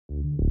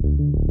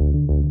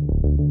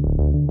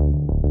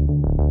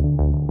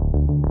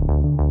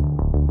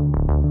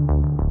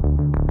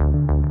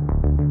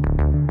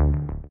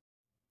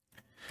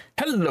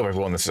Hello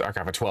everyone, this is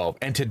Archive12,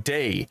 and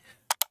today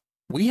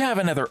we have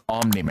another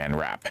Omni-Man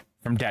rap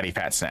from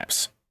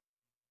Daddyphatsnaps.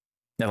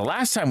 Now, the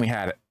last time we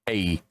had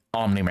a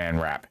Omni-Man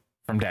rap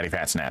from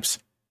Daddyphatsnaps,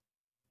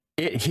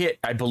 it hit,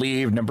 I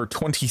believe, number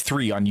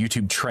 23 on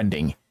YouTube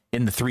trending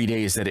in the 3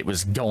 days that it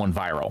was going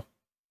viral.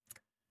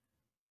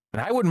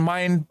 And I wouldn't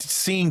mind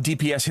seeing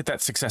DPS hit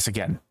that success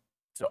again.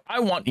 So I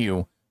want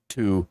you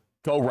to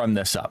go run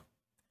this up.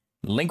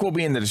 Link will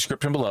be in the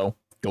description below.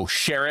 Go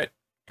share it.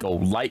 Go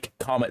like,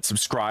 comment,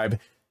 subscribe,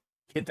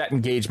 hit that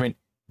engagement,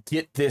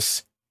 get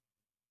this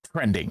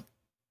trending.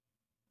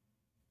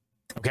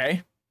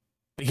 Okay?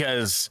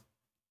 Because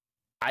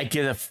I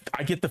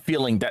get the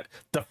feeling that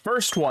the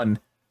first one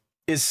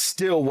is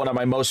still one of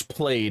my most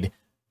played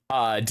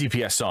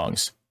DPS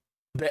songs.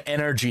 The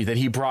energy that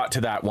he brought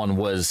to that one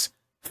was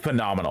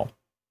phenomenal.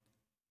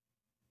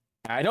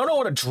 I don't know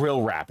what a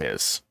drill rap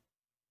is,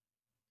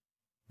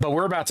 but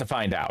we're about to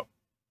find out.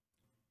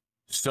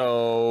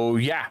 So,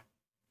 yeah.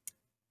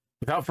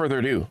 Without further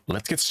ado,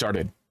 let's get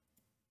started.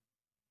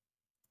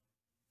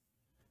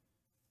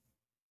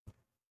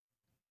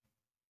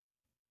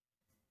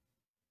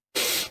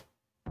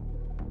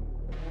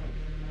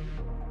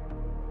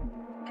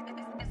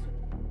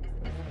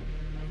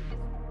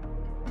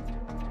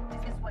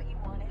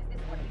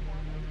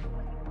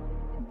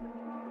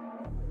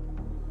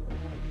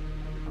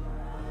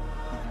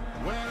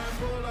 When I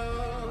pull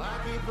up,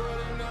 I keep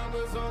putting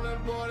numbers on the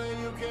board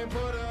and you can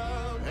put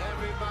up.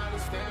 Everybody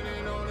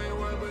standing on their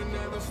word but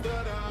never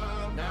stood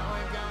up. Now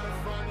I got a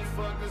front, these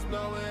fuckers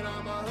know it,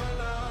 I'm a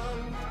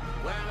hoodlum.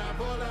 When I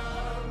pull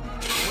up,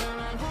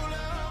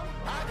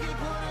 I keep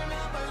putting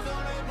numbers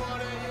on their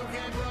board and you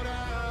can put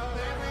up.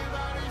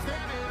 Everybody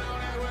standing on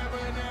their word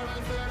but never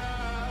stood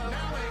up.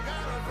 Now I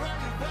got a front,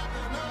 these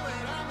fuckers know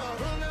it, I'm a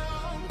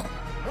hoodlum.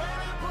 When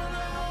I pull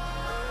up.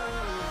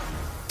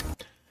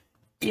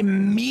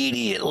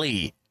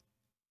 Immediately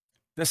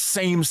the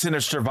same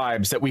sinister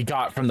vibes that we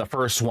got from the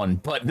first one,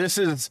 but this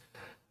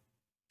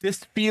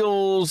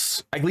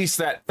feels, at least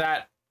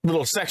that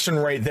little section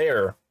right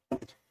there,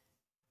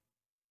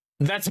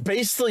 that's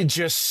basically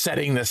just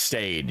setting the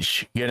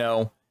stage, you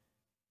know,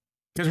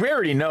 because we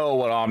already know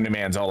what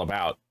Omni-Man's all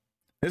about.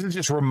 This is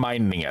just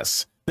reminding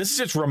us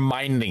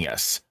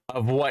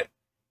of what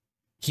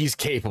he's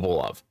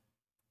capable of.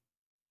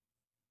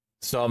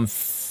 So I'm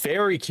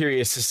very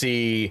curious to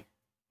see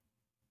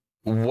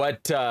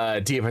what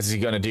DPS is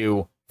going to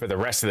do for the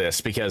rest of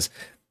this, because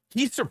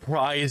he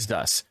surprised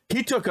us.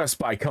 He took us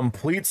by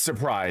complete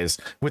surprise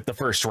with the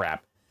first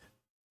rap.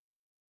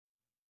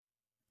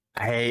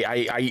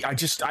 I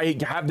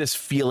have this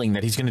feeling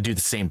that he's going to do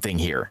the same thing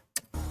here.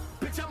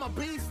 Bitch, I'm a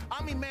beast.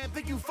 Omni-Man,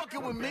 think you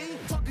fucking with me?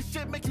 Talking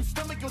shit, make you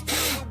stomach your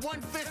team. With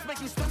one fist, make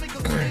you stomach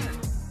your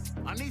team.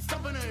 I need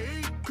something to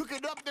eat. Cook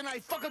it up, then I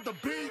fuck up the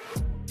beat.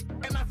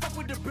 And I fuck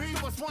with the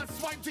beat. What's one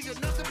swipe to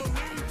get nothing but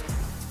me?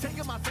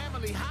 Taking my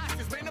family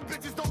hostage, man, them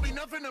bitches don't mean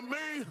nothing to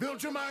me.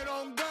 Build your mind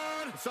on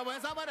God. So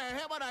as I'm in the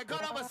head when I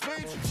got up a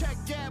speech. Check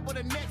jab with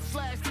a neck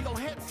slash, to your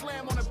head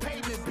slam on the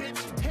pavement,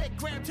 bitch. Head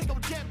grab, take your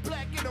jet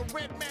black in a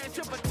red mash,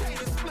 your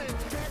potato split.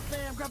 Dead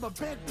lamb, grab a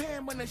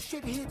bedpan when the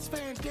shit hits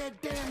fan. Dead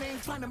damn,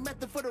 ain't find a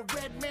method for the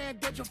red man.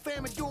 Dead your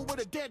fam and do it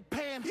with a dead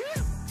pan.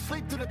 Yeah.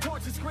 Sleep through the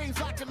torture screens,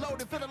 lock and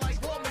loaded, feeling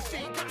like war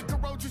machine. Got the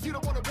roaches, you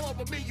don't want to war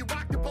with me. You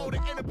rock the boat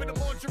and end up in the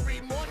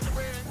mortuary.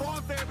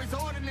 Warfare is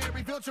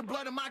ordinary, built your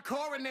blood in my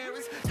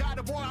coronaries. Got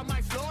a war, I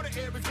might slaughter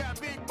areas.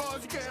 Got big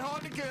balls, you can't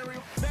hardly carry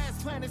them.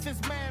 Mass planets,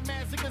 this man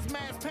massacres,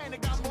 mass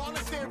panic. I'm all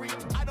hysteria.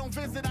 I don't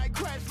visit, I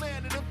crash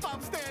landed. If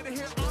I'm standing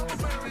here, I'm a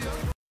barrier.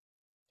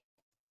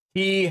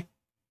 He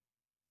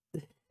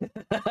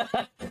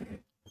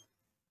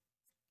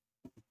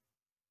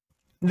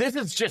this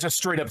is just a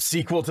straight up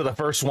sequel to the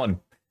first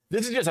one.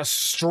 This is just a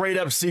straight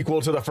up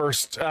sequel to the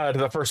first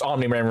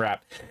Omni-Man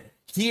rap.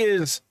 He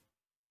is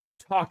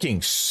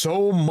talking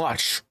so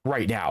much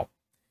right now.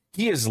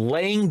 He is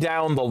laying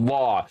down the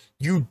law.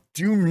 You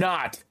do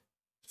not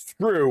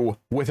screw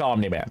with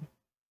Omni-Man.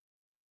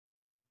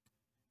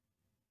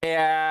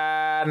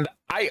 And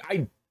I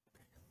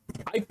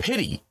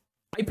pity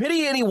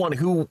anyone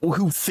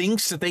who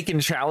thinks that they can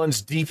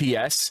challenge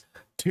DPS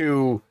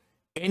to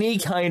any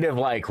kind of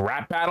like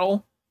rap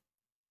battle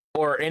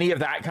or any of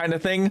that kind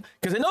of thing,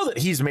 because I know that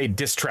he's made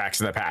diss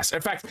tracks in the past.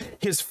 In fact,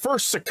 his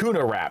first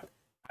Sakuna rap,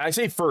 I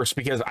say first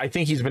because I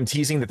think he's been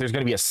teasing that there's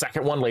going to be a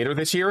second one later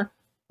this year,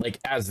 like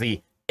as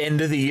the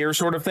end of the year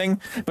sort of thing.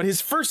 But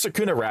his first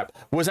Sakuna rap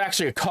was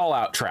actually a call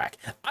out track.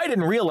 I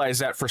didn't realize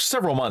that for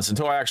several months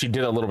until I actually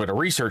did a little bit of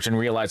research and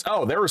realized,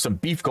 oh, there was some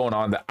beef going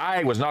on that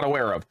I was not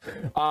aware of.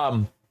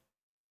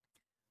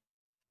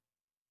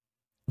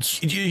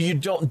 You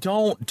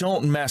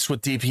don't mess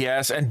with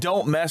DPS and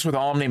don't mess with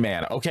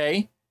Omni-Man,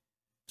 okay?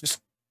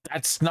 Just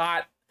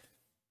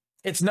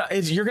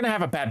you're gonna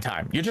have a bad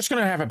time. You're just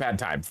gonna have a bad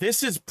time.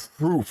 This is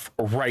proof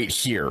right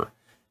here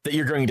that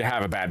you're going to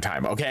have a bad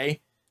time, okay?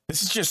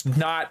 This is just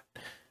not.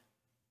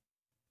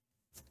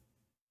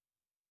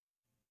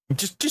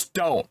 Just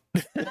don't.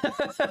 I keep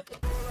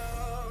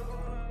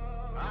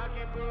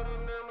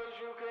putting numbers,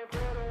 you can put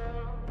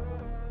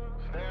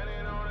up.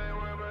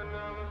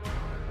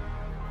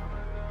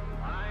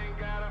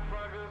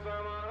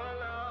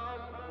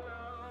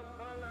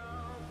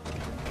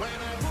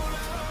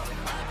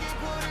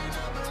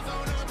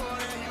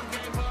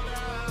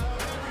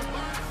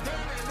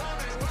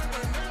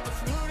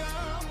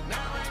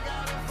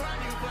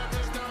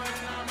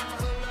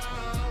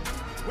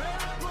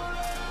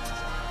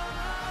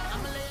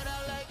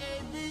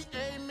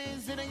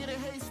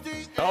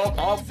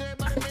 Oh.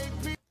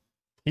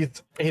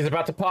 He's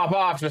about to pop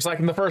off, just like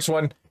in the first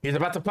one. He's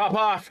about to pop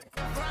off.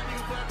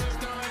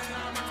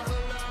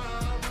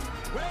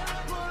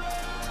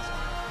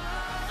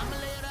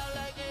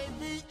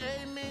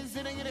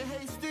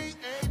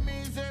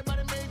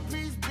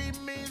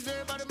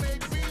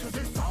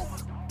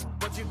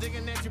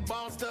 Thinking that you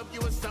bossed up, you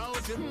a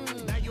soldier.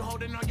 Now you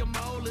holding on your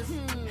molars.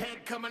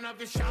 Head coming off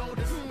your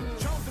shoulders.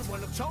 Chosen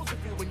one of chosen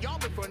few. When y'all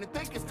been running,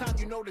 think it's time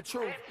you know the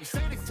truth. You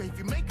say it's safe,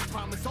 you make a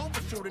promise,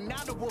 overshoot, and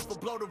now the wolf will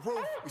blow the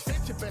roof. You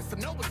said your best, so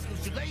no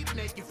excuse. You laid in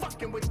it, you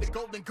fucking with the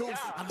golden goose.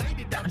 I laid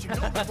it out, you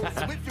know the rules.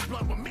 So if you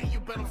blunt with me, you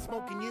bet I'm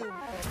smoking you.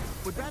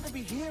 Would rather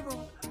be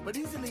hero, but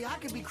easily I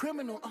could be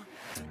criminal.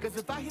 Cause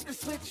if I hit the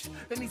switch,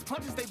 then these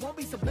punches, they won't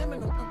be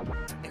subliminal.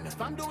 And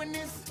if I'm doing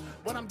this,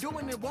 what I'm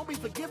doing, it won't be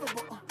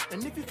forgivable.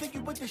 And if you think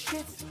you with the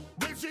shits,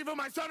 bitch, even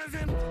my son is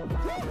in.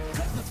 Cut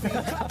the speed,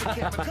 cut the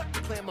camera, cut the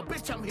clamor.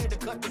 Bitch, I'm here to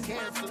cut the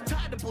cancer.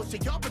 Tired of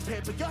bullshit, y'all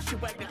prepared, but y'all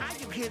should whack the I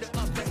am here to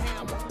up the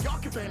hammer. Y'all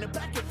can ban it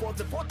back and forth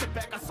to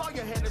back. I saw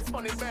your head, it's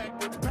funny back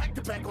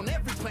to back on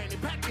every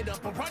planet. Back it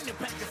up and run it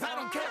back, cause I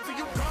don't care till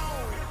you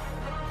gone.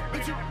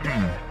 Bitch, you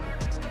dead.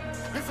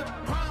 It's a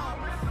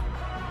problem,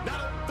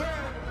 not a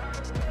threat.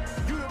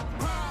 You the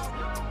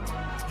problem,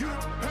 you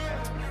the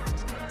past.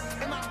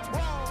 Am I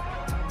wrong?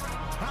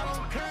 I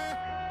don't care.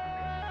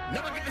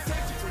 Never get the set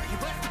you free, you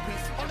rest in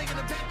peace. Only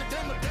gonna take the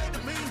them or dead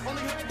to me.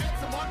 Only had to get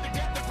someone to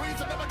get the breeze.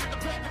 I never get to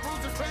play the rules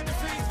and spread the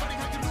seeds. Funny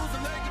how you lose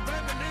a leg, you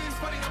bend the knees.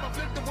 Funny how I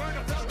flip the word,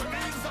 I felt the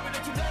knees. Sorry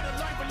that you led a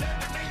life and led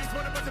the knees.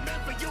 When it wasn't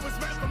meant for you, it's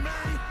meant for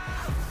me.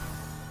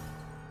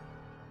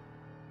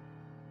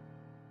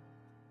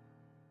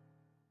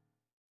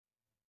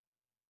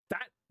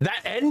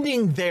 That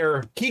ending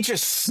there, he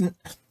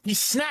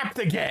snapped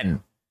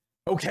again.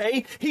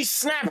 Okay? He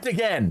snapped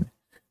again.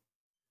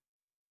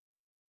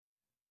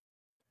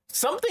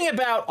 Something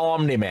about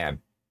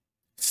Omni-Man.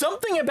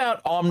 Something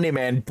about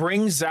Omni-Man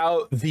brings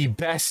out the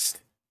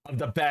best of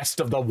the best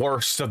of the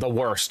worst of the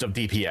worst of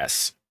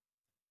DPS.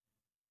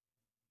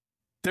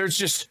 There's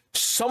just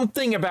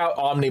something about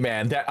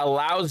Omni-Man that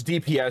allows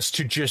DPS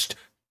to just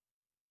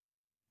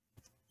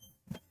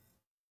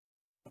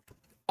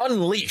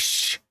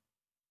unleash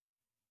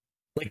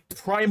like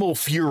primal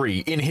fury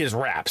in his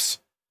raps.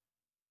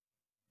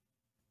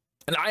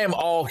 And I am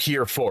all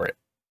here for it.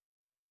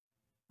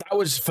 That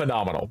was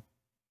phenomenal.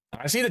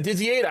 I see that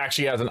Dizzy 8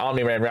 actually has an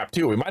Omni-Man rap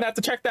too. We might have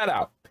to check that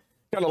out.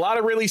 Got a lot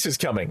of releases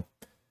coming.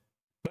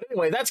 But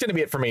anyway, that's going to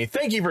be it for me.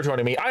 Thank you for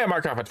joining me. I am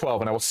Markov at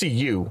 12, and I will see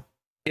you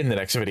in the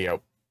next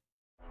video.